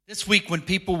This week when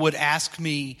people would ask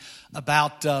me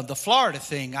about the Florida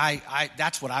thing,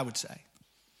 that's what I would say.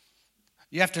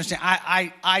 You have to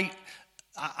understand,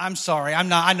 I'm sorry. I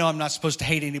know I'm not supposed to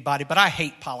hate anybody, but I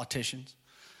hate politicians.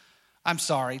 I'm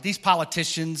sorry. These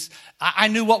politicians, I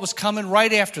knew what was coming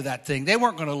right after that thing. They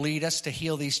weren't going to lead us to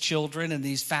heal these children and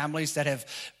these families that have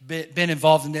been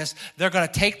involved in this. They're going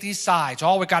to take these sides.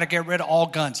 We got to get rid of all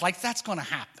guns. Like, that's going to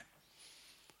happen.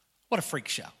 What a freak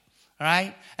show. All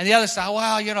right? And the other side,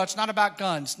 well, it's not about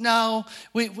guns. No,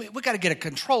 we got to get a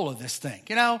control of this thing,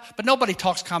 But nobody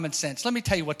talks common sense. Let me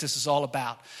tell you what this is all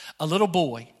about. A little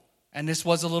boy, and this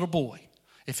was a little boy.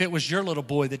 If it was your little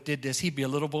boy that did this, he'd be a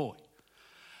little boy.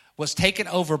 Was taken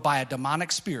over by a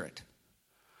demonic spirit.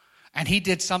 And he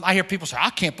did I hear people say, I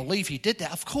can't believe he did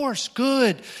that. Of course,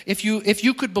 good. If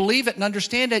you could believe it and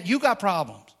understand it, you got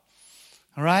problems.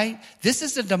 All right? This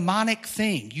is a demonic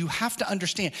thing. You have to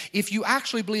understand. If you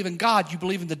actually believe in God, you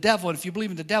believe in the devil. And if you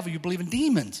believe in the devil, you believe in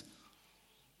demons.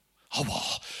 Oh,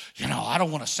 well, I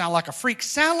don't want to sound like a freak.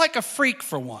 Sound like a freak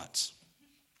for once.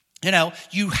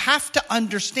 You have to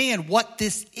understand what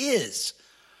this is.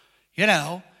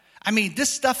 This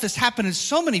stuff has happened in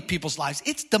so many people's lives.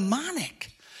 It's demonic.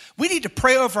 We need to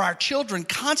pray over our children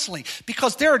constantly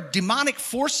because there are demonic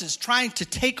forces trying to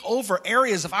take over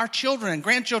areas of our children and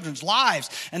grandchildren's lives.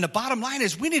 And the bottom line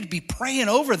is we need to be praying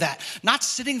over that, not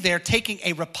sitting there taking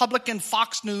a Republican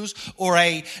Fox News or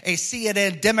a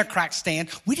CNN Democrat stand.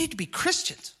 We need to be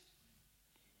Christians.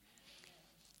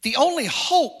 The only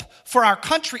hope for our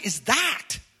country is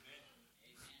that.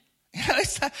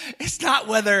 It's not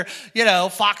whether,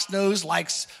 Fox News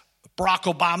likes Barack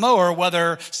Obama or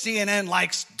whether CNN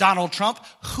likes Donald Trump.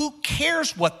 Who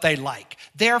cares what they like?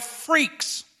 They're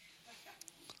freaks.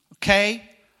 Okay?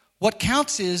 What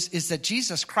counts is that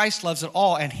Jesus Christ loves it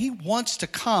all, and he wants to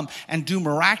come and do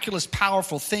miraculous,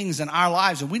 powerful things in our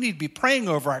lives. And we need to be praying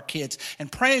over our kids and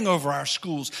praying over our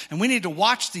schools. And we need to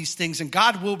watch these things, and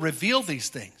God will reveal these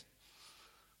things.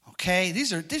 Okay,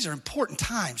 these are important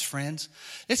times, friends.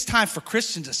 It's time for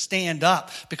Christians to stand up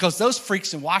because those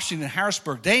freaks in Washington and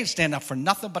Harrisburg, they ain't stand up for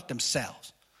nothing but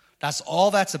themselves. That's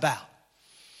all that's about.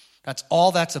 That's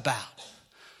all that's about.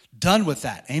 Done with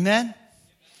that. Amen?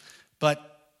 But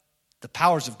the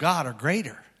powers of God are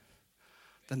greater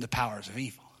than the powers of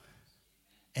evil.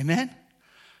 Amen?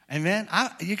 Amen?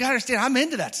 You got to understand, I'm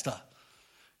into that stuff.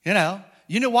 You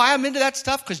know why I'm into that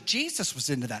stuff? Because Jesus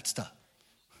was into that stuff.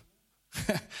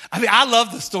 I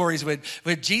love the stories when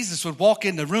Jesus would walk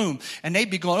in the room and they'd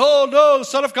be going, oh no,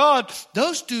 Son of God.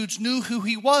 Those dudes knew who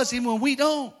he was even when we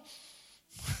don't.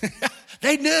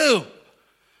 They knew.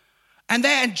 And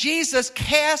then Jesus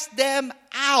cast them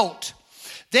out.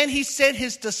 Then he sent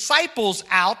his disciples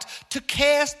out to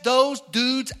cast those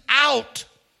dudes out.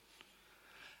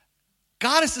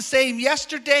 God is the same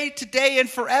yesterday, today, and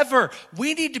forever.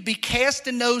 We need to be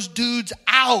casting those dudes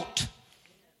out.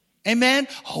 Amen?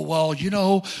 Oh, well,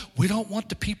 we don't want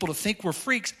the people to think we're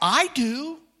freaks. I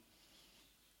do.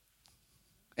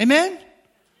 Amen?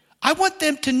 I want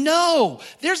them to know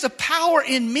there's a power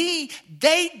in me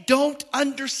they don't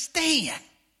understand.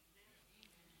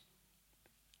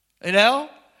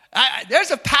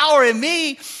 There's a power in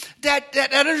me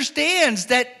that understands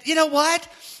that, what?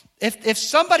 If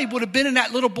somebody would have been in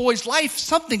that little boy's life,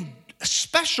 something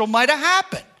special might have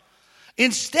happened.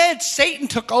 Instead, Satan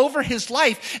took over his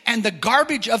life and the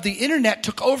garbage of the internet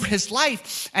took over his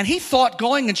life. And he thought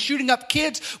going and shooting up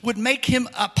kids would make him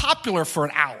popular for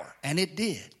an hour. And it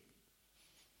did.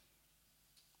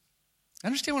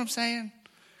 Understand what I'm saying?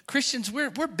 Christians, we're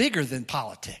bigger than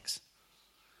politics.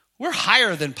 We're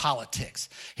higher than politics.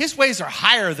 His ways are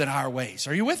higher than our ways.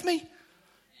 Are you with me?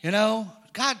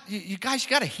 God, you guys, you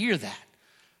got to hear that.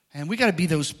 And we got to be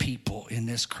those people in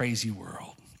this crazy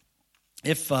world.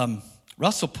 If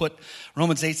Russell put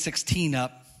Romans 8:16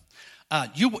 up.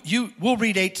 We'll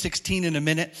read 8:16 in a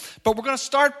minute, but we're going to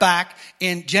start back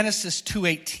in Genesis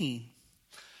 2:18.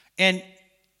 And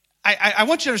I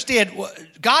want you to understand,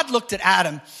 God looked at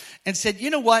Adam and said, you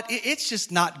know what? It's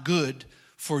just not good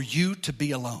for you to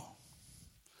be alone.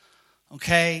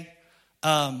 Okay?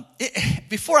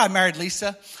 Before I married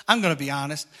Lisa, I'm going to be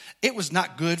honest, it was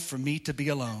not good for me to be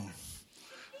alone.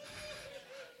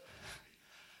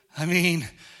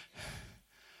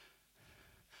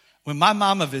 When my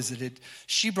mama visited,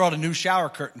 she brought a new shower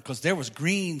curtain because there was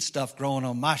green stuff growing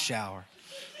on my shower.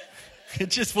 It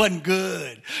just wasn't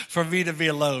good for me to be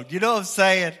alone. You know what I'm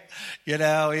saying?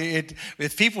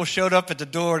 If people showed up at the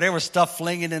door, there was stuff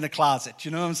flinging in the closet. You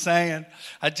know what I'm saying?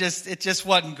 It just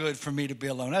wasn't good for me to be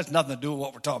alone. That has nothing to do with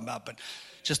what we're talking about, but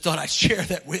just thought I'd share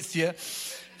that with you,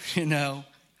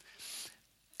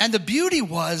 And the beauty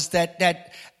was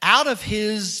that out of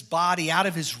his body, out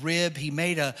of his rib, he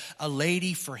made a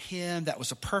lady for him that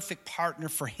was a perfect partner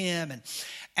for him.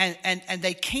 And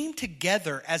they came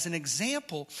together as an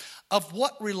example of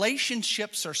what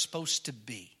relationships are supposed to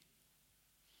be.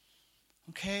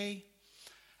 Okay?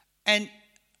 And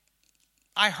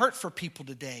I hurt for people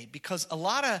today because a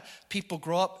lot of people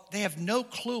grow up, they have no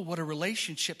clue what a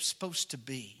relationship's supposed to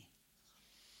be.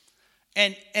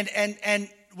 And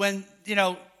when,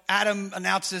 Adam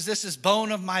announces, this is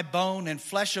bone of my bone and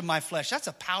flesh of my flesh. That's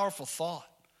a powerful thought.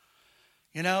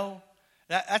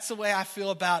 That's the way I feel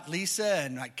about Lisa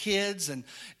and my kids and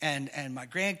my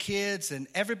grandkids and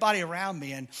everybody around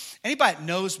me. And anybody that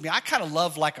knows me, I kind of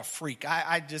love like a freak.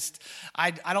 I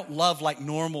don't love like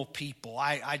normal people.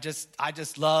 I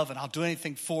just love, and I'll do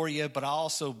anything for you, but I'll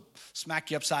also smack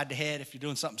you upside the head if you're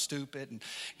doing something stupid. And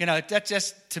that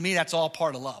just, to me, that's all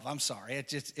part of love. I'm sorry. It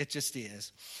just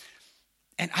is.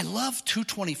 And I love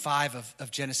 2:25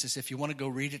 of Genesis. If you want to go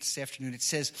read it this afternoon, it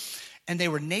says, and they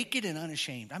were naked and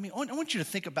unashamed. I mean, I want you to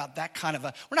think about that kind of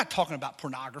we're not talking about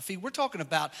pornography. We're talking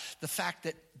about the fact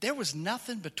that there was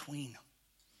nothing between them.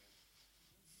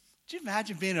 Could you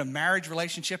imagine being in a marriage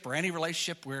relationship or any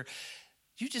relationship where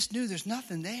you just knew there's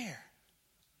nothing there?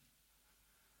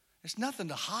 There's nothing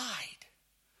to hide.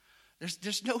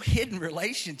 There's no hidden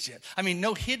relationship. I mean,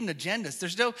 no hidden agendas.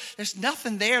 There's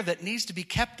nothing there that needs to be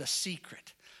kept a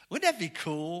secret. Wouldn't that be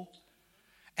cool?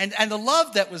 And the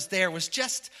love that was there was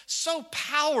just so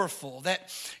powerful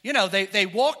that, they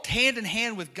walked hand in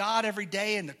hand with God every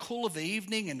day in the cool of the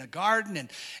evening in the garden.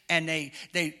 And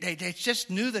they just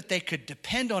knew that they could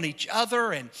depend on each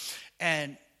other.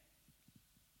 And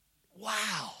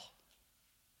wow.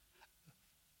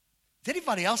 Did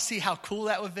anybody else see how cool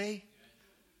that would be?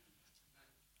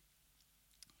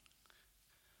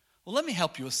 Well, let me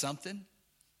help you with something.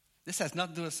 This has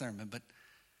nothing to do with a sermon, but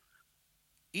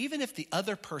even if the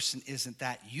other person isn't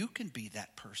that, you can be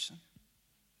that person.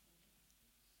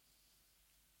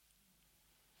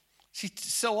 See,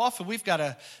 so often we've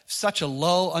got such a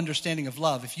low understanding of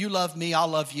love. If you love me, I'll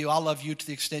love you. I'll love you to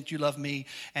the extent you love me,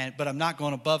 but I'm not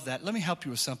going above that. Let me help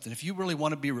you with something. If you really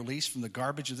want to be released from the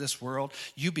garbage of this world,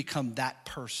 you become that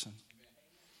person.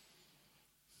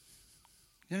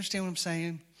 You understand what I'm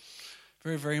saying?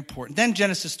 Very, very important. Then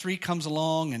Genesis 3 comes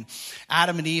along, and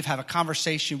Adam and Eve have a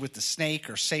conversation with the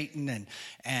snake or Satan,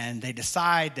 and they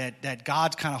decide that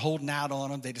God's kind of holding out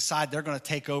on them. They decide they're going to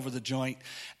take over the joint,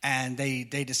 and they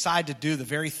decide to do the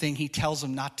very thing he tells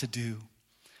them not to do.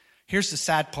 Here's the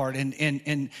sad part. In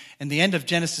the end of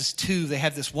Genesis 2, they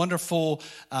have this wonderful,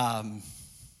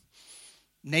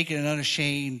 naked and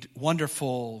unashamed,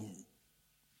 wonderful,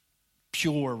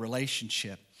 pure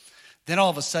relationship. Then all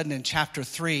of a sudden in chapter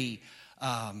 3,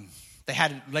 they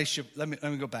had a relationship. Let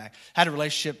me go back. Had a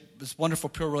relationship, this wonderful,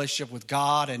 pure relationship with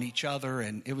God and each other,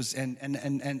 and it was and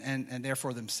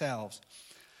therefore themselves.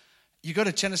 You go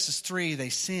to Genesis 3, they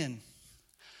sin,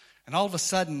 and all of a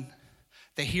sudden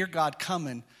they hear God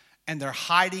coming, and they're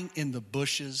hiding in the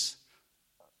bushes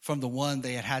from the one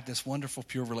they had this wonderful,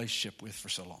 pure relationship with for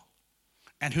so long,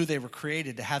 and who they were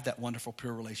created to have that wonderful,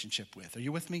 pure relationship with. Are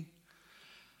you with me?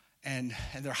 And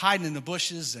they're hiding in the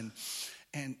bushes, and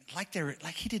like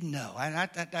he didn't know. And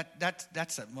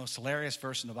that's the most hilarious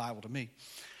verse in the Bible to me.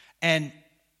 And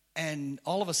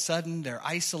all of a sudden they're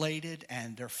isolated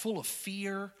and they're full of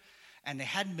fear. And they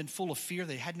hadn't been full of fear.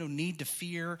 They had no need to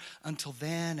fear until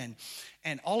then.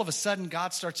 And all of a sudden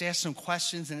God starts asking them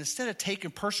questions. And instead of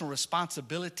taking personal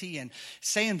responsibility and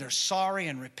saying they're sorry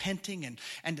and repenting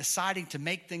and deciding to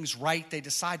make things right, they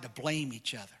decide to blame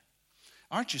each other.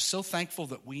 Aren't you so thankful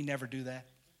that we never do that?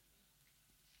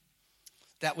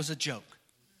 That was a joke.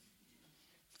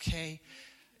 Okay?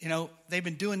 They've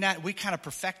been doing that. We kind of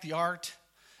perfect the art.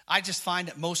 I just find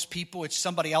that most people, it's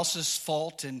somebody else's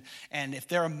fault. And if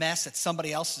they're a mess, it's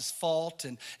somebody else's fault.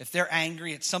 And if they're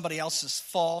angry, it's somebody else's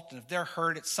fault. And if they're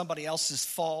hurt, it's somebody else's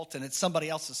fault. And it's somebody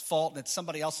else's fault. And it's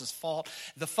somebody else's fault.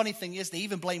 The funny thing is, they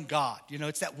even blame God.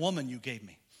 It's that woman you gave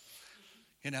me.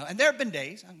 And there have been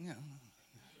days,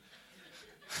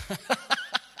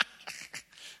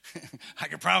 I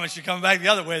can promise you coming back the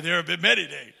other way, there have been many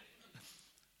days.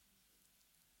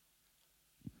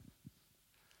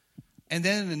 And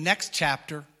then in the next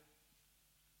chapter,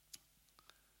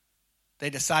 they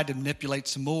decide to manipulate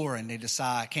some more, and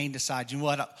Cain decides,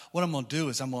 what I'm going to do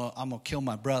is I'm going to kill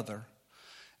my brother,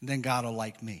 and then God will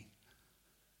like me.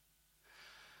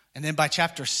 And then by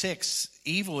chapter 6,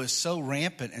 evil is so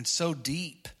rampant and so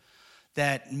deep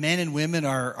that men and women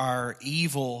are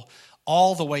evil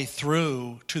all the way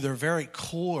through to their very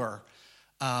core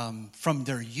from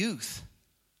their youth.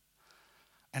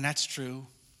 And that's true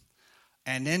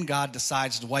And then God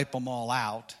decides to wipe them all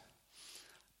out.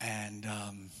 And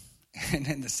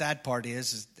then the sad part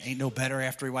is ain't no better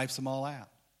after he wipes them all out.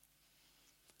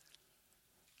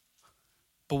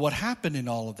 But what happened in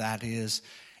all of that is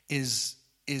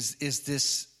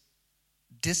this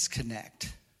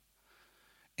disconnect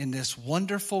in this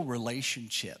wonderful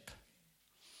relationship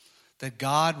that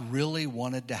God really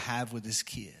wanted to have with his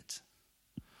kids.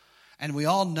 And we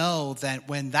all know that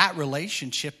when that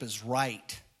relationship is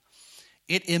right,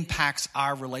 it impacts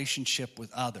our relationship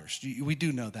with others. We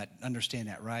do know that, understand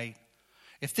that, right?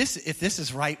 If this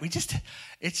is right,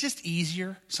 it's just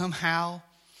easier somehow.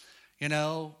 You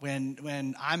know,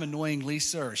 when I'm annoying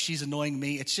Lisa or she's annoying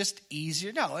me, it's just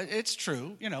easier. No, it's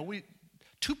true. You know,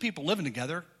 two people living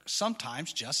together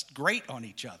sometimes just grate on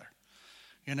each other.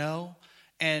 You know,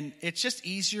 and it's just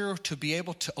easier to be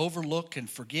able to overlook and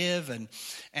forgive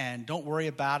and don't worry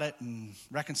about it and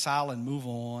reconcile and move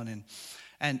on and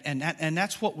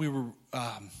that's what we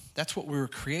were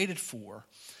created for.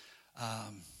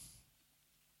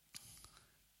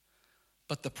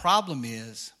 But the problem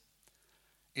is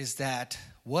that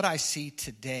what I see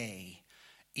today,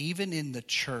 even in the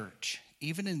church,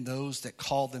 even in those that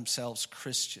call themselves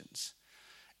Christians,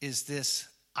 is this: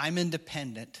 I'm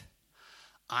independent,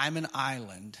 I'm an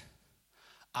island,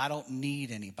 I don't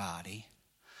need anybody,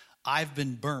 I've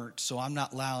been burnt, so I'm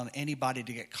not allowing anybody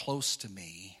to get close to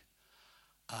me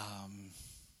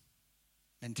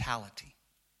mentality.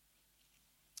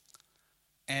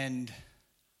 And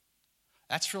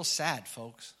that's real sad,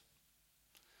 folks.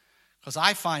 Because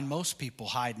I find most people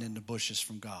hiding in the bushes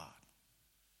from God.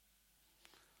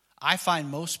 I find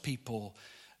most people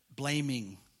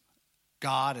blaming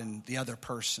God and the other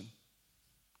person.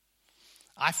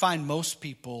 I find most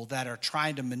people that are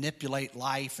trying to manipulate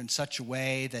life in such a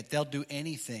way that they'll do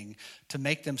anything to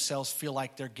make themselves feel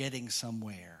like they're getting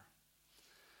somewhere.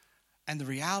 And the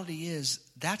reality is,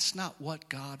 that's not what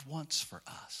God wants for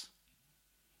us.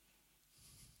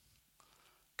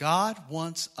 God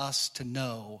wants us to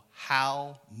know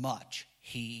how much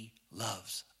he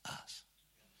loves us.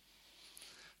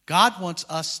 God wants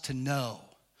us to know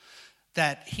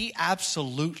that he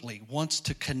absolutely wants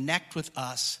to connect with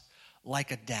us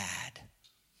like a dad.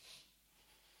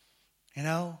 You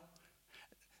know,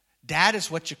 dad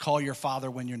is what you call your father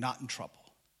when you're not in trouble.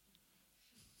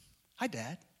 Hi,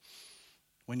 Dad.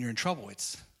 When you're in trouble,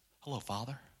 it's, hello,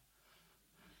 Father.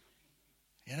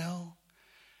 You know,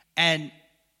 and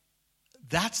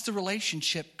that's the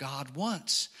relationship God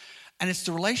wants. And it's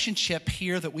the relationship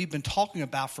here that we've been talking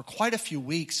about for quite a few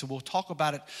weeks. And we'll talk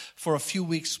about it for a few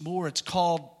weeks more. It's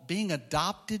called being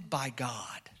adopted by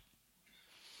God.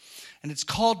 And it's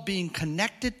called being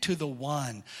connected to the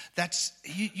one. That's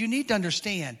you need to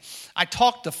understand. I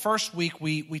talked the first week,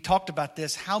 we talked about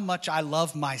this, how much I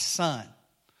love my son.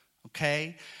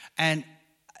 Okay? And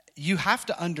you have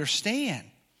to understand,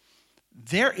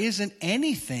 there isn't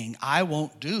anything I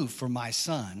won't do for my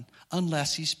son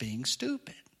unless he's being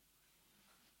stupid.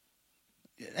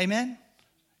 Amen?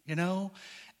 You know?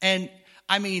 And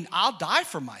I mean, I'll die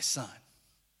for my son.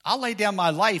 I'll lay down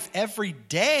my life every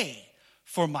day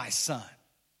for my son.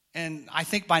 And I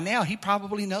think by now he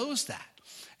probably knows that.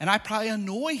 And I probably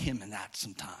annoy him in that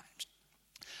sometimes.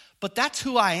 But that's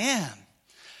who I am.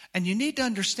 And you need to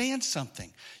understand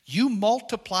something. You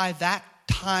multiply that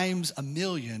times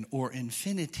 1,000,000 or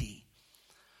infinity,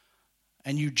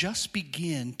 and you just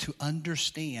begin to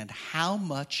understand how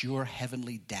much your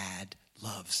heavenly dad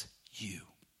loves you.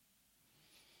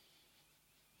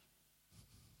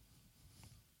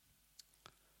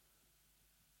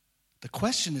 The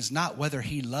question is not whether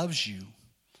he loves you.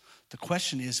 The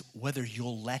question is whether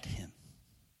you'll let him.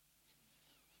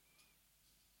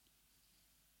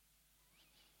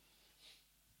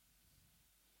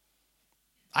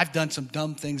 I've done some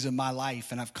dumb things in my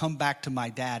life, and I've come back to my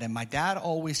dad, and my dad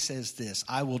always says this: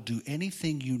 I will do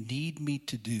anything you need me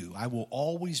to do. I will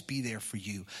always be there for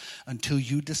you until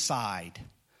you decide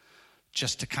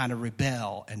just to kind of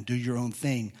rebel and do your own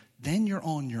thing. Then you're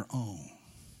on your own.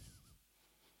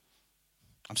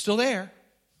 I'm still there,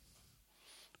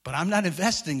 but I'm not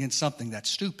investing in something that's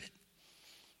stupid.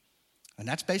 And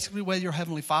that's basically where your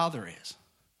Heavenly Father is.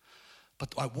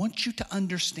 But I want you to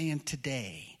understand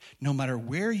today, no matter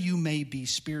where you may be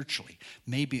spiritually,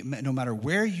 no matter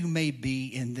where you may be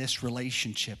in this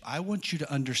relationship, I want you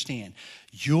to understand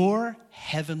your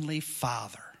Heavenly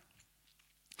Father,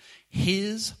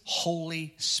 His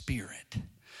Holy Spirit,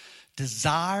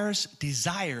 desires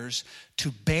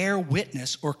to bear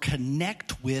witness or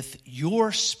connect with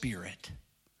your spirit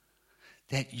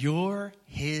that you're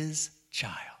His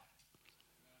child.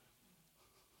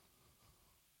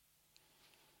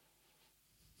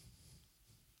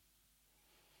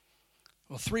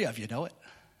 Well, 3 of you know it.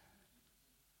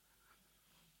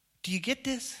 Do you get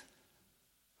this?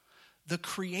 The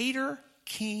Creator,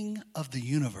 King of the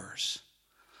universe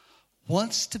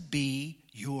wants to be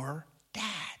your dad.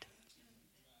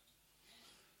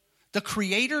 The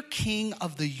Creator, King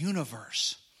of the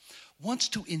universe wants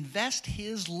to invest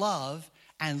his love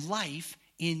and life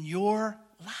in your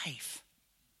life.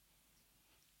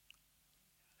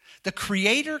 The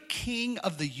Creator, King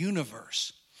of the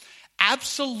universe,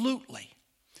 absolutely,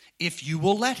 if you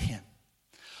will let him,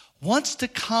 wants to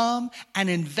come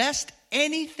and invest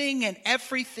anything and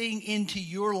everything into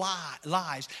your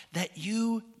lives that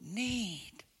you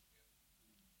need.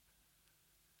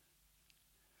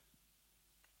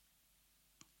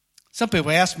 Some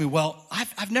people ask me, well,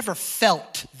 I've never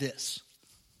felt this.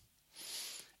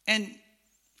 And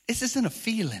this isn't a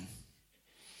feeling.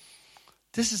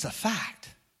 This is a fact.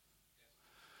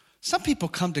 Some people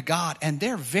come to God and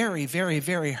they're very, very,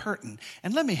 very hurting.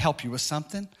 And let me help you with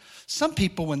something. Some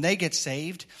people, when they get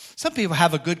saved, some people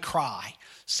have a good cry.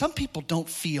 Some people don't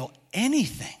feel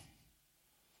anything.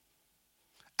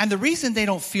 And the reason they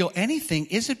don't feel anything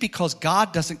isn't because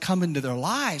God doesn't come into their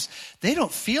lives. They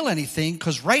don't feel anything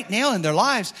because right now in their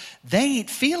lives, they ain't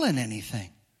feeling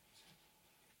anything.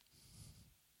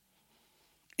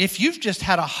 If you've just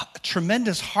had a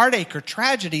tremendous heartache or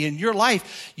tragedy in your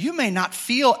life, you may not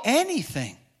feel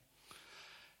anything.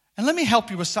 And let me help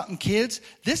you with something, kids.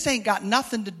 This ain't got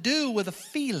nothing to do with a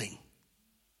feeling.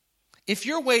 If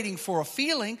you're waiting for a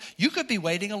feeling, you could be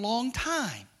waiting a long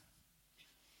time.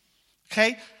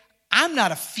 Okay? I'm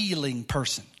not a feeling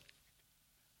person.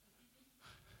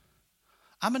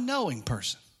 I'm a knowing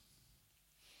person.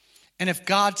 And if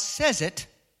God says it,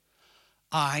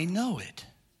 I know it.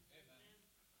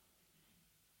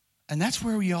 And that's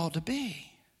where we ought to be.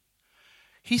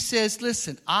 He says,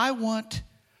 listen, I want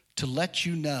to let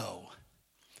you know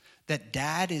that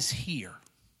Dad is here.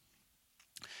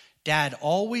 Dad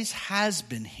always has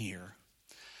been here.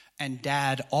 And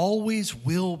Dad always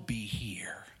will be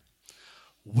here.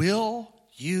 Will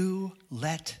you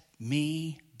let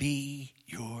me be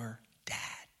your dad?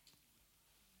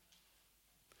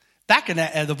 Back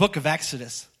in the book of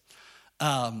Exodus,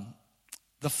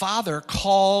 the father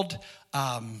called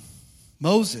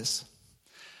Moses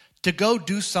to go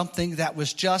do something that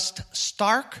was just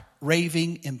stark,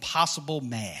 raving, impossible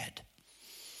mad.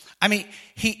 I mean,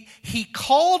 he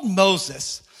called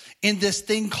Moses in this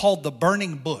thing called the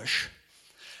burning bush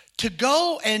to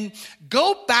go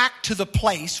back to the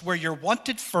place where you're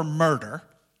wanted for murder.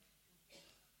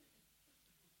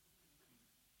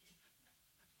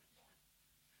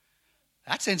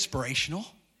 That's inspirational.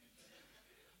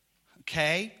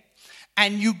 Okay?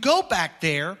 And you go back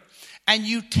there and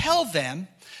you tell them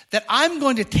that I'm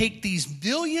going to take these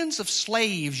millions of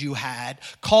slaves you had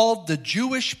called the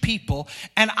Jewish people,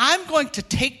 and I'm going to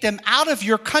take them out of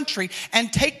your country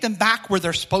and take them back where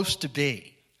they're supposed to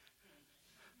be.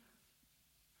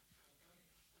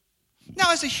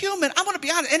 Now, as a human, I want to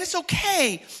be honest, and it's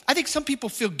okay. I think some people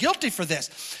feel guilty for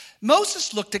this.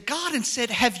 Moses looked at God and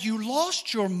said, have you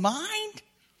lost your mind?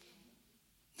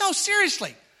 No,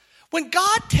 seriously. When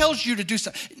God tells you to do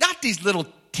something, not these little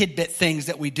tidbit things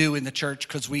that we do in the church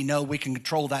because we know we can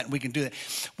control that and we can do that.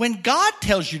 When God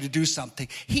tells you to do something,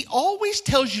 he always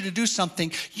tells you to do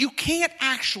something you can't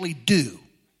actually do.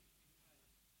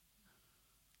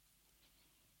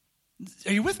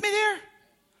 Are you with me there?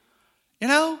 You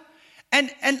know?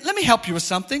 And let me help you with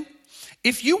something.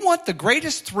 If you want the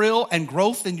greatest thrill and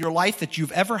growth in your life that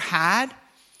you've ever had,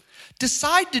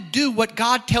 decide to do what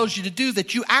God tells you to do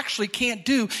that you actually can't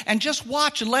do and just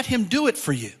watch and let him do it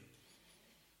for you.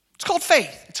 It's called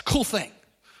faith. It's a cool thing.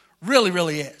 Really,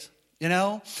 really is. You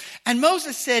know? And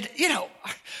Moses said,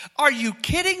 are you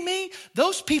kidding me?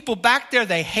 Those people back there,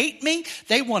 they hate me.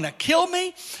 They want to kill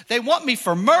me. They want me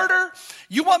for murder.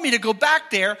 You want me to go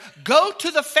back there, go to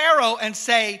the Pharaoh and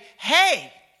say,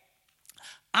 hey,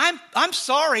 I'm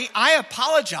sorry. I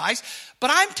apologize, but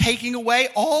I'm taking away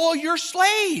all your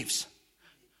slaves.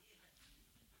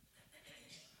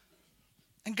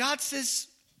 And God says,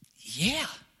 yeah.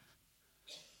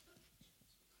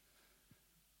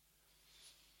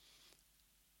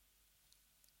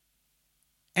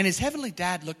 And his heavenly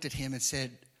dad looked at him and said,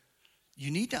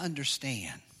 you need to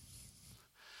understand,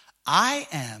 I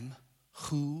am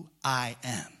who I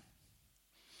am.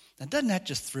 Now, doesn't that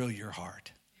just thrill your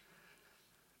heart?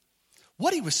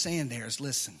 What he was saying there is,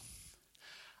 listen,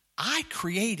 I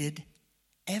created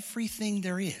everything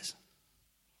there is.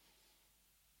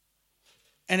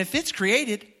 And if it's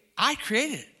created, I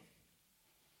created it.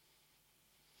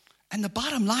 And the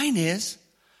bottom line is,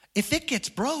 if it gets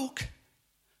broke,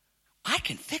 I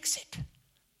can fix it.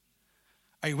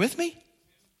 Are you with me?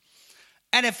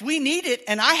 And if we need it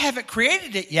and I haven't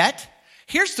created it yet,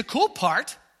 here's the cool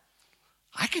part.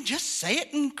 I can just say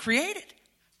it and create it.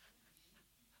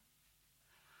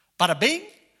 Bada bing,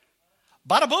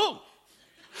 bada boom.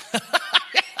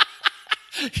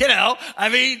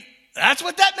 That's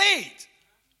what that means.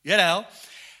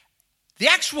 The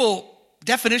actual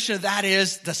definition of that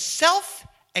is the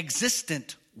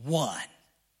self-existent one.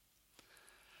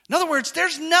 In other words,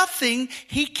 there's nothing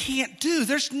he can't do.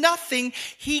 There's nothing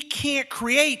he can't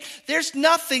create. There's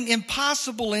nothing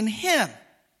impossible in him.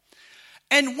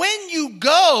 And when you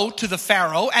go to the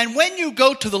Pharaoh and when you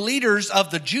go to the leaders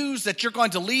of the Jews that you're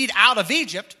going to lead out of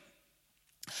Egypt,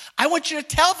 I want you to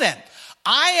tell them,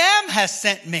 I am has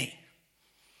sent me.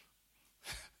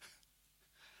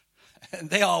 And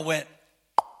they all went,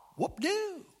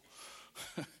 whoop-doo.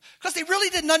 Because they really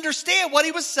didn't understand what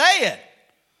he was saying.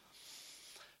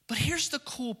 But here's the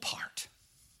cool part.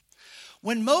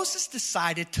 When Moses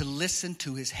decided to listen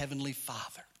to his heavenly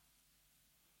Father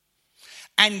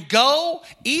and go,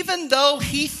 even though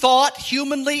he thought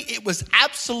humanly it was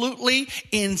absolutely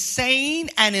insane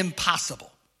and impossible,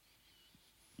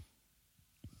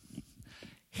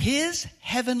 his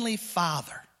heavenly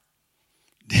Father,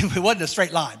 it wasn't a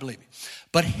straight line, believe me,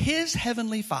 but his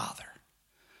heavenly Father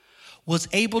was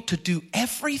able to do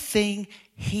everything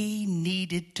he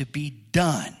needed to be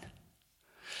done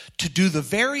to do the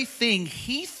very thing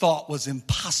he thought was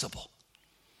impossible.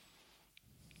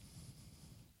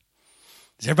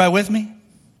 Is everybody with me?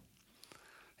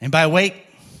 Anybody awake?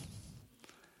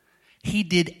 He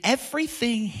did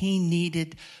everything he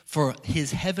needed for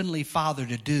his heavenly Father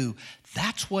to do.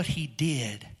 That's what he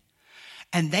did.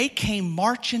 And they came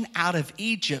marching out of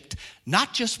Egypt,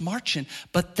 not just marching,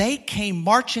 but they came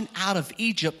marching out of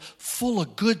Egypt full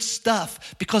of good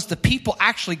stuff because the people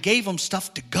actually gave them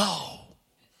stuff to go.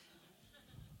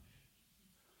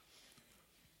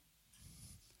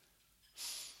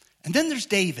 And then there's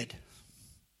David.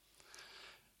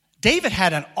 David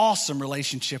had an awesome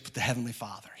relationship with the Heavenly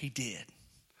Father. He did.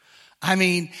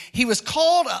 He was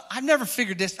called, I've never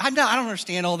figured this, I don't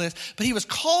understand all this, but he was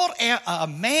called a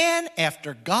man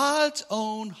after God's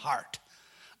own heart.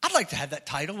 I'd like to have that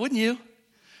title, wouldn't you?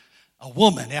 A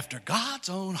woman after God's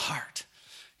own heart.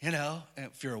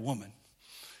 If you're a woman.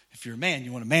 If you're a man,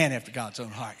 you want a man after God's own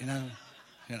heart,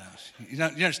 You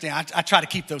understand? I try to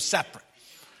keep those separate.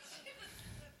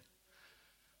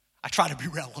 I try to be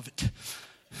relevant.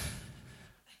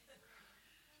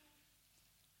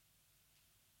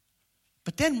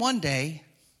 But then one day,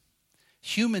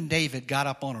 human David got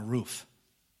up on a roof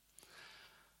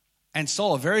and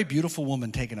saw a very beautiful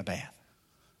woman taking a bath.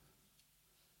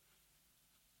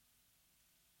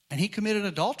 And he committed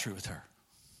adultery with her.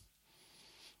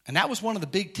 And that was one of the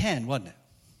big 10, wasn't it?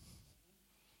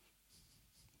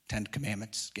 10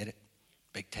 Commandments, get it?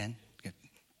 Big 10.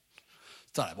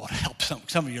 Thought I want to help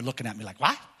some of you are looking at me like,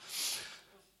 what?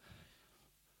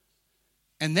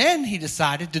 And then he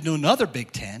decided to do another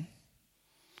big 10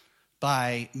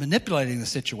 by manipulating the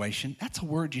situation. That's a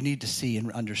word you need to see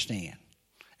and understand.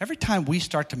 Every time we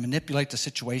start to manipulate the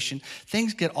situation,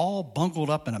 things get all bungled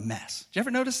up in a mess. Did you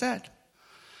ever notice that?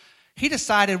 He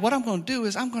decided, what I'm going to do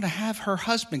is I'm going to have her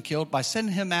husband killed by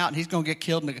sending him out, and he's going to get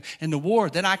killed in the war.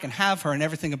 Then I can have her and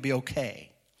everything will be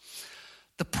okay.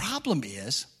 The problem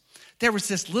is, there was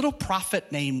this little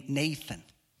prophet named Nathan.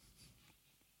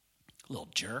 Little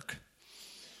jerk.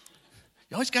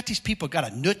 You always got these people got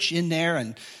to nudge in there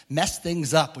and mess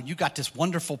things up when you got this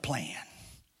wonderful plan.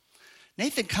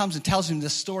 Nathan comes and tells him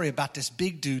this story about this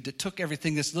big dude that took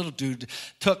everything this little dude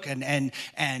took, and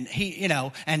he,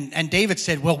 and David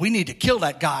said, well, we need to kill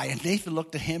that guy. And Nathan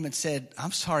looked at him and said,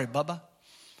 I'm sorry, Bubba.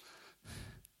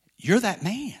 You're that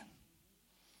man.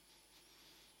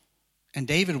 And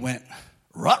David went,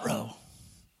 ruh-roh.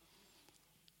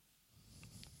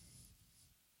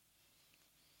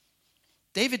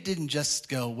 David didn't just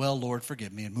go, well, Lord,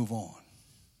 forgive me, and move on.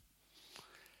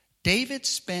 David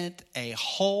spent a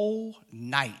whole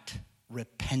night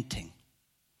repenting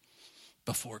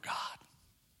before God.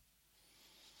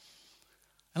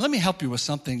 And let me help you with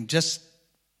something just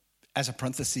as a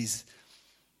parenthesis.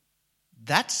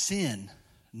 That sin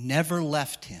never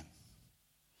left him.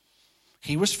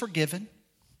 He was forgiven.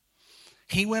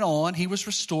 He went on, he was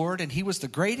restored, and he was the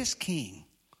greatest king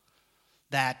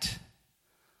that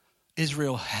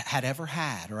Israel had ever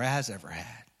had or has ever had.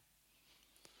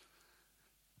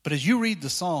 But as you read the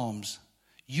Psalms,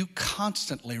 you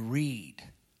constantly read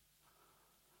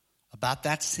about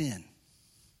that sin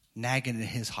nagging at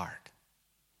his heart.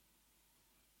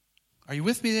 Are you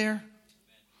with me there?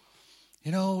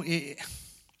 We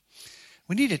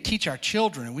need to teach our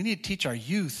children and we need to teach our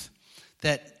youth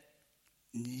that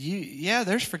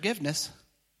there's forgiveness,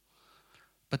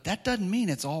 but that doesn't mean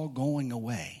it's all going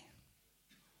away.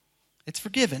 It's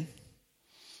forgiven.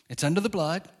 It's under the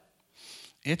blood.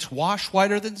 It's washed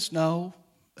whiter than snow,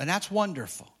 and that's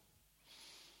wonderful.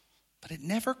 But it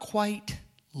never quite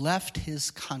left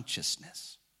his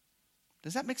consciousness.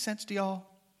 Does that make sense to y'all?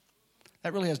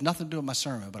 That really has nothing to do with my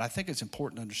sermon, but I think it's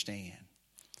important to understand.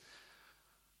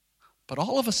 But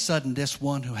all of a sudden, this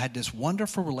one who had this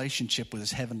wonderful relationship with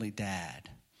his heavenly dad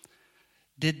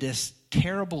did this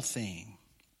terrible thing.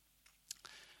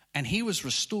 And he was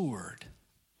restored.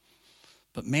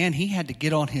 But man, he had to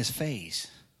get on his face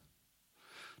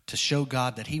to show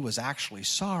God that he was actually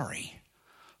sorry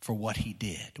for what he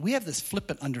did. We have this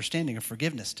flippant understanding of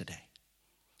forgiveness today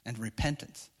and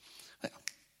repentance.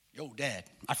 Yo, Dad,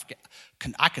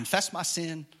 I confess my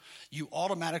sin. You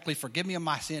automatically forgive me of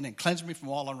my sin and cleanse me from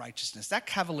all unrighteousness. That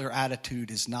cavalier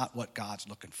attitude is not what God's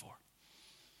looking for.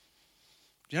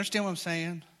 Do you understand what I'm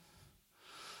saying?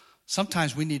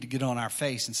 Sometimes we need to get on our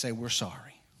face and say we're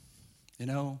sorry. You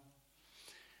know?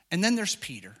 And then there's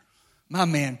Peter, my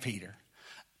man Peter.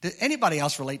 Did anybody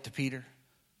else relate to Peter?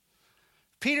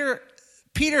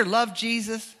 Peter loved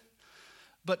Jesus,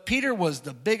 but Peter was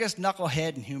the biggest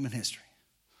knucklehead in human history.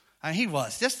 I mean, he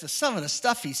was. Just some of the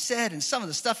stuff he said and some of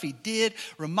the stuff he did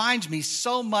reminds me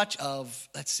so much of,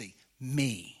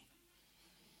 me.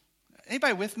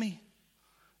 Anybody with me?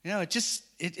 You know, it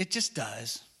just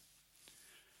does.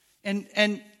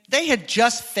 And they had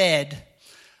just fed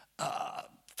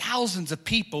thousands of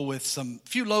people with some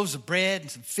few loaves of bread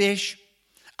and some fish.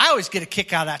 I always get a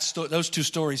kick out of those two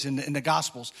stories in the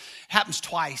Gospels. It happens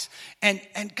twice.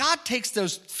 And God takes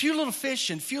those few little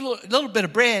fish and little bit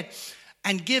of bread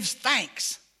and gives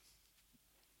thanks.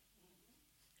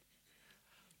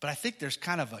 But I think there's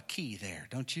kind of a key there,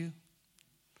 don't you?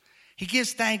 He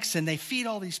gives thanks and they feed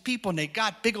all these people and they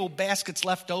got big old baskets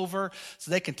left over so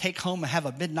they can take home and have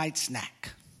a midnight snack.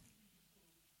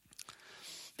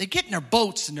 They get in their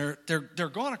boats and they're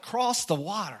going across the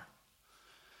water.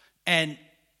 And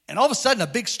all of a sudden a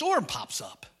big storm pops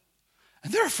up.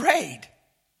 And they're afraid.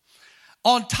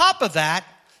 On top of that,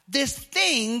 this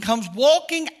thing comes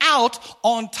walking out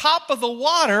on top of the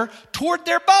water toward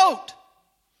their boat.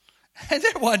 And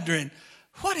they're wondering,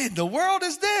 what in the world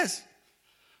is this?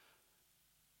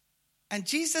 And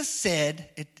Jesus said,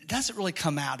 it doesn't really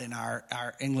come out in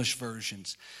our English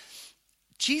versions.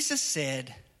 Jesus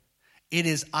said, it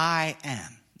is I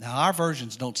am. Now, our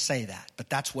versions don't say that, but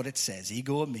that's what it says.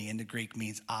 Ego eimi in the Greek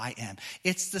means I am.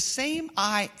 It's the same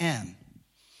I am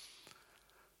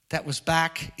that was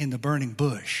back in the burning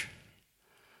bush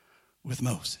with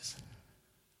Moses.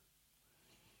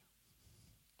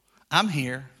 I'm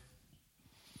here.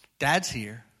 Dad's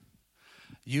here.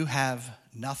 You have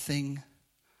nothing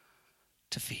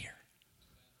to fear.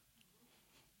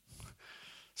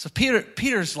 So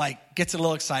Peter's gets a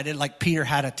little excited, like Peter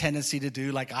had a tendency to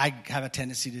do, like I have a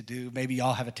tendency to do. Maybe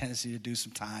y'all have a tendency to do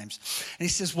sometimes. And he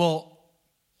says, well,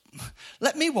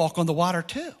 let me walk on the water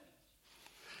too.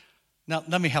 Now,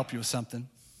 let me help you with something.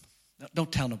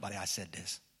 Don't tell nobody I said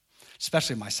this,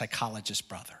 especially my psychologist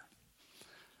brother.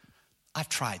 I've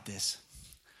tried this.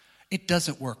 It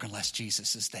doesn't work unless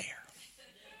Jesus is there.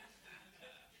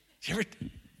 You ever?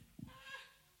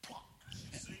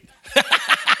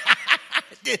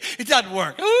 It doesn't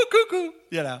work. Ooh, cuckoo.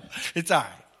 You know, it's all right.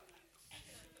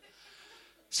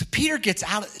 So Peter gets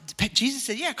out. Jesus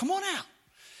said, yeah, come on out.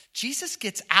 Peter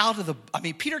gets out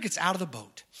of the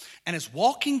boat and is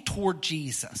walking toward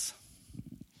Jesus.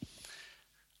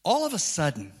 All of a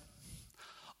sudden,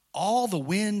 all the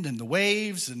wind and the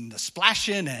waves and the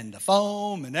splashing and the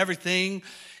foam and everything,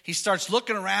 he starts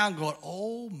looking around going,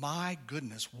 oh my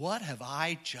goodness, what have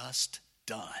I just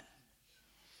done?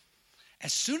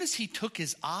 As soon as he took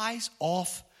his eyes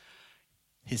off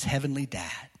his heavenly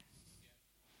dad,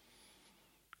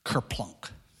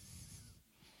 kerplunk,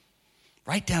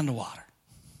 right down the water.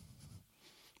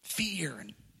 Fear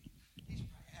and,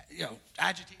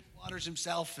 agitated waters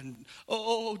himself and,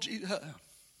 Jesus.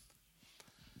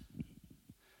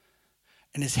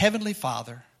 And his heavenly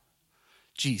Father,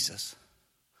 Jesus,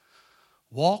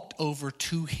 walked over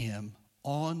to him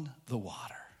on the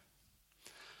water.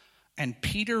 And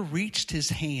Peter reached his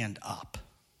hand up.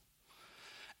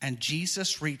 And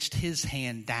Jesus reached his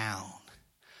hand down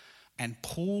and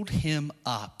pulled him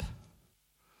up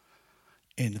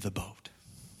into the boat.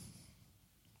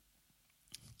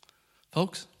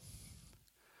 Folks,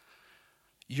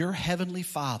 your heavenly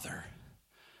Father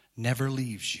never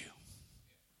leaves you.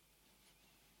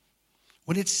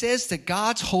 When it says that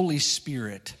God's Holy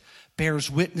Spirit bears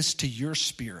witness to your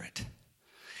spirit,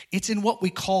 it's in what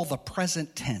we call the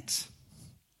present tense.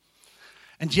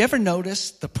 And do you ever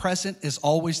notice the present is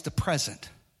always the present?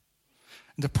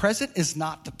 And the present is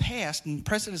not the past, and the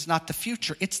present is not the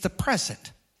future. It's the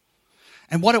present.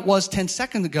 And what it was 10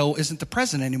 seconds ago isn't the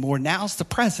present anymore. Now's the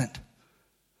present.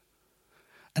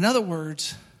 In other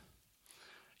words,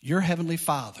 your Heavenly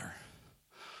Father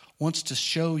wants to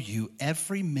show you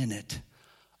every minute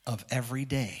of every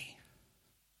day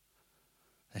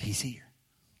that He's here.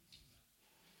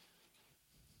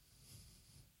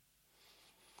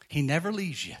 He never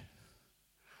leaves you,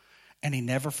 and He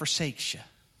never forsakes you.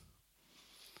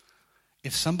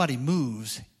 If somebody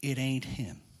moves, it ain't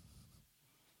Him.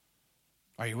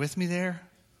 Are you with me there?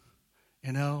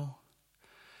 You know?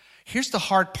 Here's the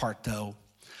hard part, though.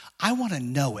 I want to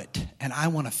know it, and I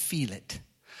want to feel it.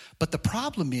 But the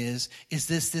problem is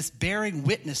this bearing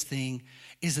witness thing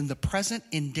is in the present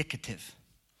indicative.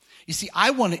 You see, I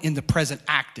want it in the present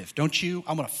active, don't you?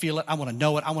 I want to feel it. I want to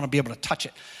know it. I want to be able to touch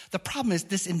it. The problem is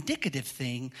this indicative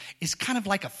thing is kind of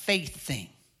like a faith thing.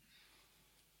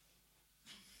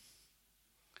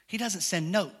 He doesn't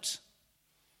send notes.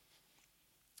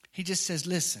 He just says,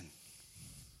 listen,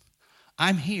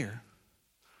 I'm here,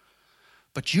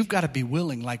 but you've got to be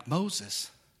willing, like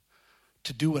Moses,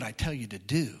 to do what I tell you to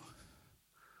do.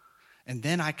 And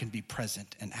then I can be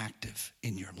present and active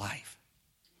in your life.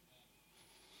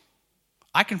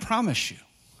 I can promise you,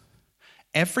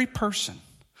 every person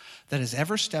that has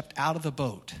ever stepped out of the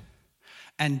boat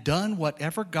and done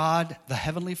whatever God, the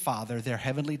Heavenly Father, their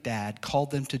Heavenly Dad,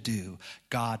 called them to do,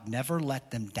 God never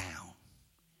let them down.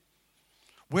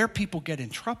 Where people get in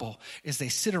trouble is they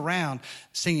sit around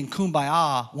singing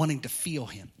Kumbaya, wanting to feel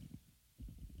Him.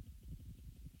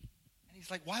 And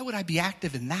He's like, why would I be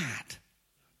active in that?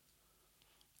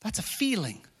 That's a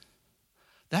feeling.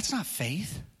 That's not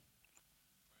faith.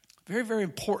 Very, very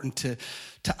important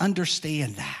to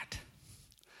understand that.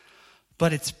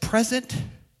 But it's present,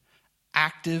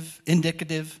 active,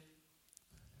 indicative,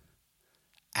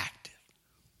 active.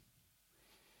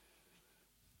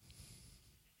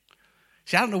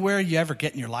 See, I don't know where you ever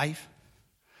get in your life,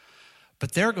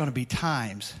 but there are going to be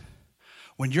times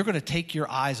when you're going to take your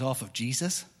eyes off of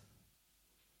Jesus.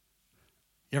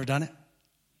 You ever done it?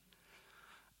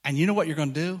 And you know what you're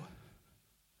going to do?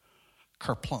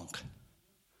 Kerplunk.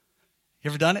 You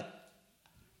ever done it?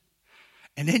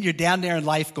 And then you're down there in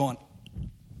life going,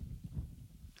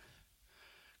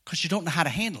 because you don't know how to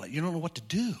handle it. You don't know what to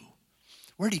do.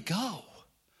 Where'd he go?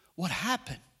 What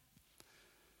happened?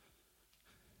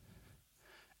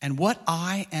 And what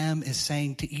I am is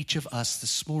saying to each of us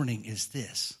this morning is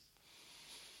this.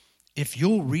 If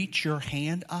you'll reach your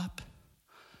hand up,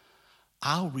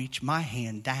 I'll reach my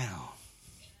hand down.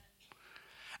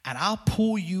 And I'll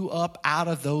pull you up out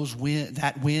of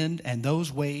that wind and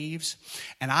those waves.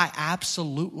 And I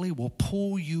absolutely will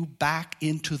pull you back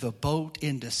into the boat,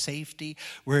 into safety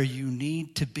where you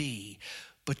need to be.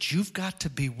 But you've got to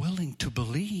be willing to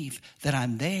believe that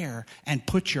I'm there and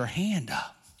put your hand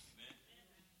up.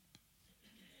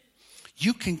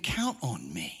 You can count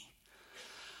on me.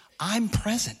 I'm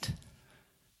present.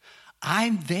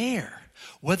 I'm there,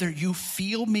 whether you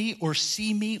feel me or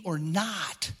see me or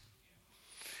not.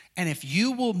 And if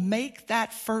you will make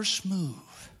that first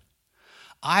move,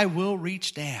 I will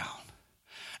reach down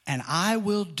and I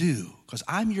will do, because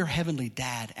I'm your Heavenly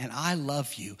Dad and I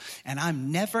love you and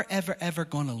I'm never, ever, ever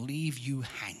going to leave you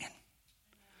hanging.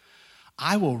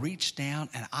 I will reach down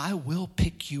and I will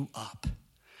pick you up.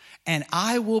 And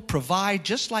I will provide,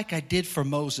 just like I did for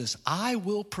Moses, I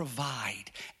will provide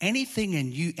anything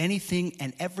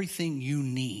and everything you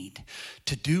need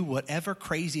to do whatever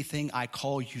crazy thing I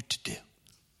call you to do.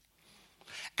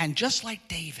 And just like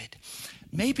David,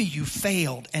 maybe you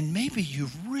failed and maybe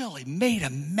you've really made a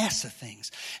mess of things.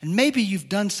 And maybe you've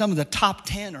done some of the top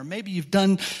 10 or maybe you've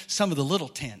done some of the little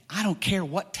 10. I don't care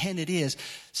what 10 it is.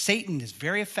 Satan is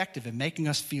very effective in making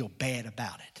us feel bad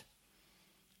about it.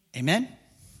 Amen?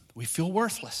 We feel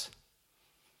worthless.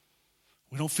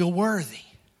 We don't feel worthy.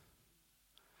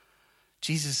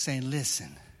 Jesus is saying,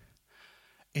 listen,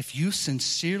 if you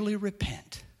sincerely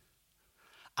repent,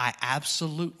 I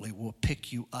absolutely will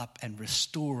pick you up and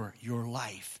restore your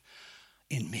life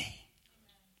in me.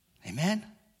 Amen?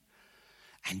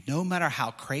 And no matter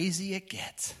how crazy it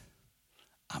gets,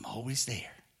 I'm always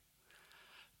there.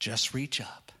 Just reach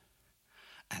up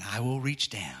and I will reach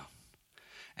down.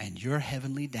 And your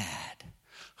Heavenly Dad,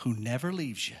 who never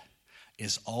leaves you,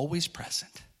 is always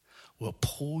present, will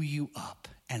pull you up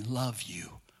and love you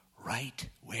right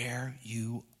where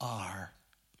you are,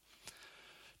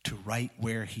 to right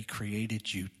where He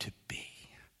created you to be.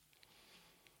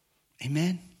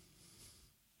 Amen?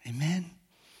 Amen?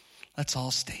 Let's all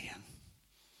stand.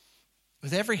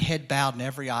 with every head bowed and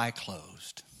every eye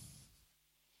closed,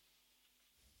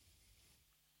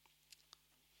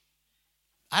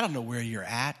 I don't know where you're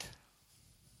at,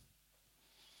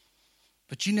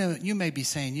 but you may be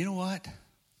saying, you know what?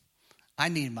 I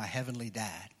need my heavenly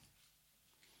dad.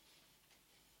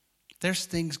 There's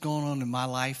things going on in my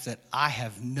life that I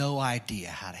have no idea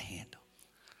how to handle.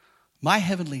 My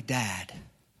heavenly dad,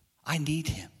 I need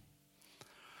him.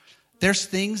 There's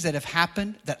things that have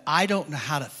happened that I don't know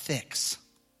how to fix.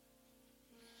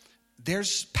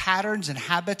 There's patterns and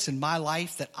habits in my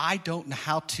life that I don't know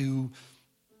how to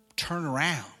turn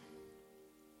around.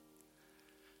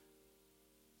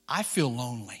 I feel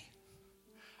lonely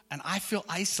and I feel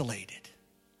isolated.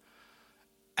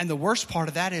 And the worst part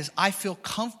of that is I feel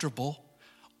comfortable,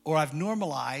 or I've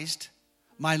normalized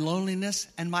my loneliness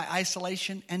and my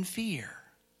isolation and fear.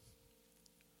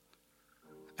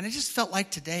 And it just felt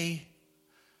like today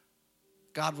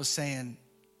God was saying,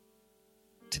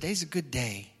 today's a good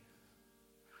day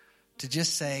to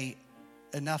just say,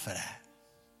 enough of that.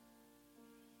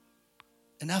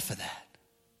 Enough of that.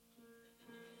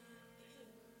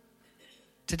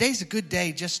 Today's a good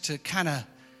day just to kind of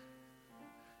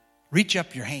reach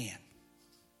up your hand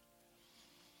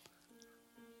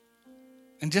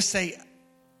and just say,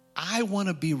 I want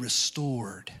to be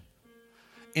restored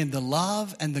in the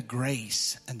love and the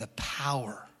grace and the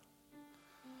power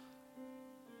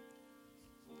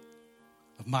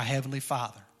of my Heavenly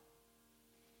Father.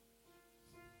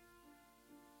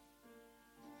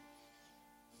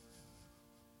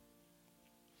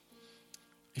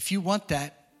 If you want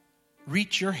that,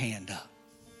 reach your hand up.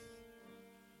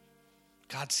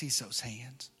 God sees those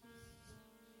hands.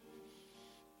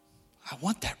 I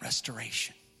want that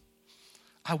restoration.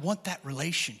 I want that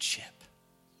relationship.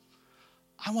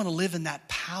 I want to live in that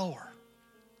power.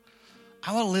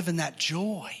 I want to live in that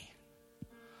joy.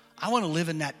 I want to live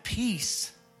in that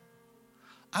peace.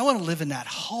 I want to live in that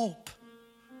hope.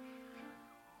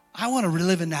 I want to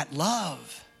live in that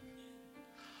love.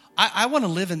 I want to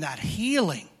live in that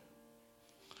healing.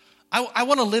 I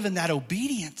want to live in that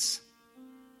obedience.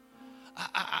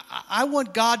 I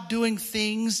want God doing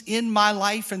things in my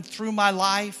life and through my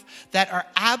life that are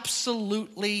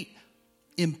absolutely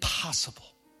impossible.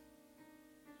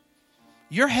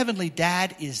 Your heavenly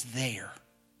dad is there.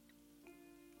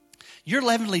 Your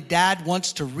heavenly dad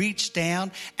wants to reach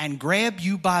down and grab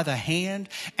you by the hand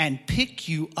and pick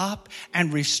you up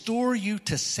and restore you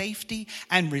to safety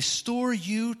and restore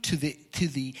you to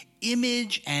the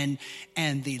image and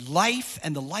the life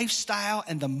and the lifestyle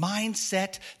and the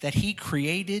mindset that he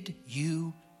created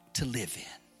you to live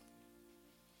in.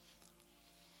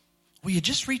 Will you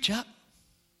just reach up?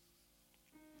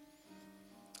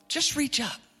 Just reach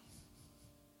up.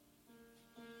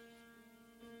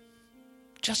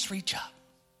 Just reach up.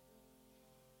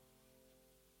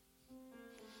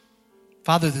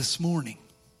 Father, this morning,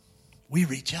 we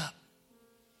reach up.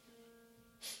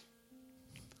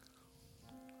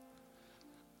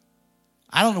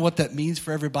 I don't know what that means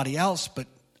for everybody else, but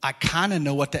I kind of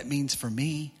know what that means for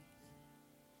me.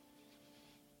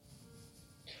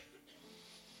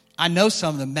 I know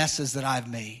some of the messes that I've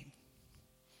made.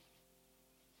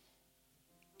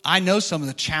 I know some of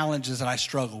the challenges that I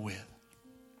struggle with.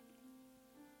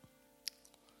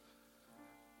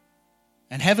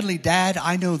 And Heavenly Dad,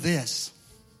 I know this,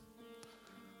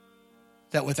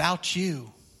 that without you,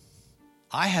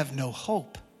 I have no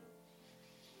hope.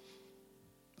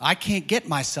 I can't get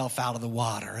myself out of the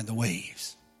water and the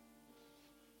waves.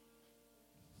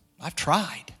 I've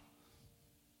tried.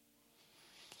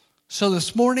 So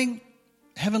this morning,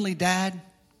 Heavenly Dad,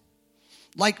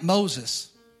 like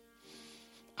Moses,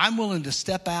 I'm willing to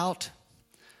step out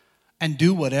and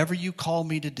do whatever you call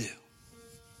me to do.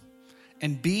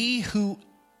 And be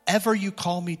whoever you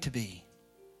call me to be.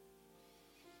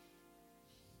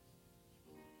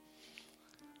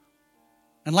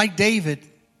 And like David,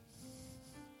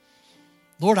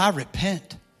 Lord, I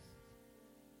repent.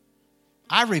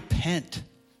 I repent.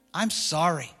 I'm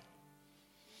sorry.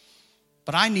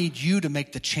 But I need you to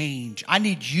make the change. I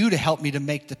need you to help me to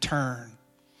make the turn.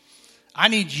 I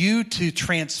need you to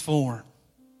transform.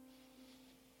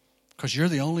 Because you're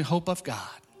the only hope I've got.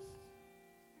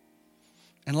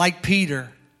 And like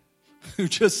Peter, who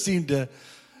just seemed to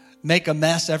make a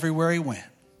mess everywhere he went,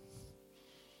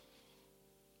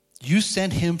 you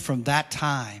sent him from that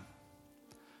time,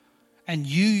 and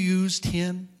you used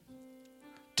him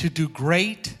to do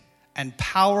great and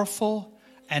powerful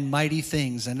and mighty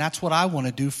things. And that's what I want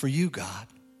to do for you, God.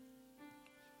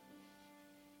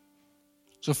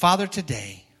 So, Father,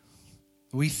 today,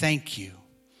 we thank you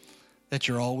that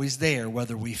you're always there,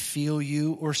 whether we feel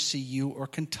you or see you or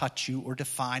can touch you or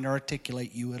define or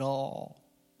articulate you at all.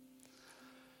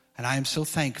 And I am so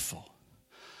thankful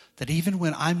that even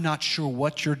when I'm not sure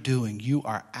what you're doing, you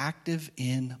are active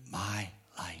in my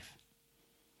life.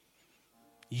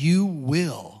 You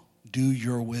will do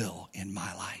your will in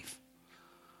my life.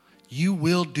 You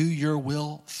will do your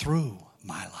will through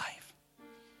my life.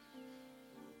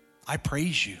 I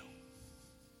praise you.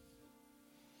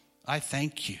 I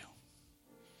thank you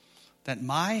that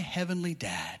my heavenly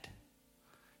Dad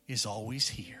is always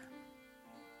here.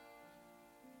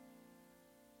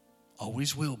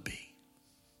 Always will be.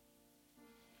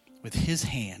 With his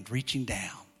hand reaching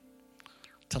down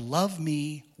to love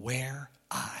me where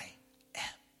I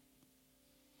am.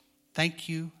 Thank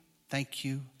you, thank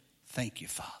you, thank you,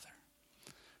 Father.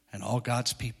 And all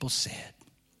God's people said,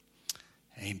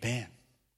 amen.